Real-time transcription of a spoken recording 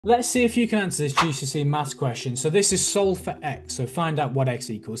Let's see if you can answer this GCSE maths question. So this is solve for x, so find out what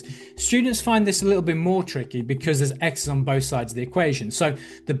x equals. Students find this a little bit more tricky because there's x's on both sides of the equation. So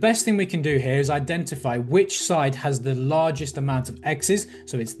the best thing we can do here is identify which side has the largest amount of x's.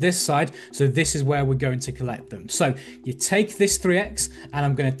 So it's this side, so this is where we're going to collect them. So you take this 3x, and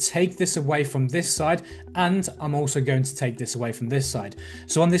I'm going to take this away from this side, and I'm also going to take this away from this side.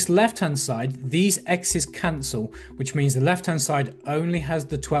 So on this left-hand side, these x's cancel, which means the left-hand side only has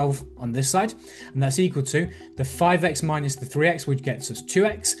the 12 on this side, and that's equal to the 5x minus the 3x, which gets us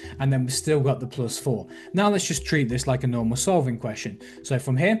 2x, and then we've still got the plus 4. Now let's just treat this like a normal solving question. So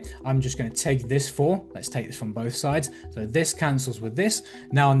from here, I'm just going to take this 4. Let's take this from both sides. So this cancels with this.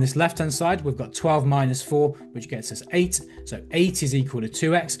 Now on this left-hand side, we've got 12 minus 4, which gets us 8. So 8 is equal to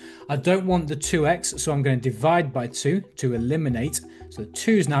 2x. I don't want the 2x, so I'm going to divide by 2 to eliminate. So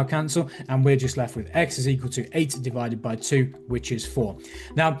 2's now cancel, and we're just left with x is equal to 8 divided by 2, which is 4.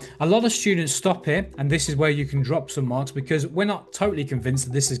 Now, a lot of students stop here, and this is where you can drop some marks because we're not totally convinced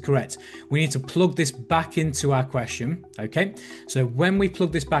that this is correct. We need to plug this back into our question, okay? So when we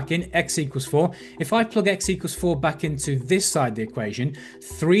plug this back in, x equals 4. If I plug x equals 4 back into this side of the equation,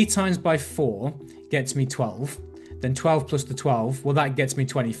 3 times by 4 gets me 12. Then 12 plus the 12, well, that gets me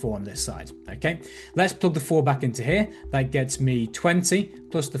 24 on this side, okay? Let's plug the 4 back into here. That gets me 20,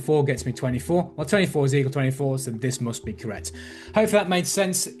 plus the 4 gets me 24. Well, 24 is equal to 24, so this must be correct. Hopefully that made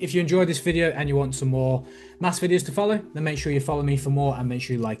sense. If you enjoyed this video and you want some more maths videos to follow, then make sure you follow me for more and make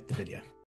sure you like the video.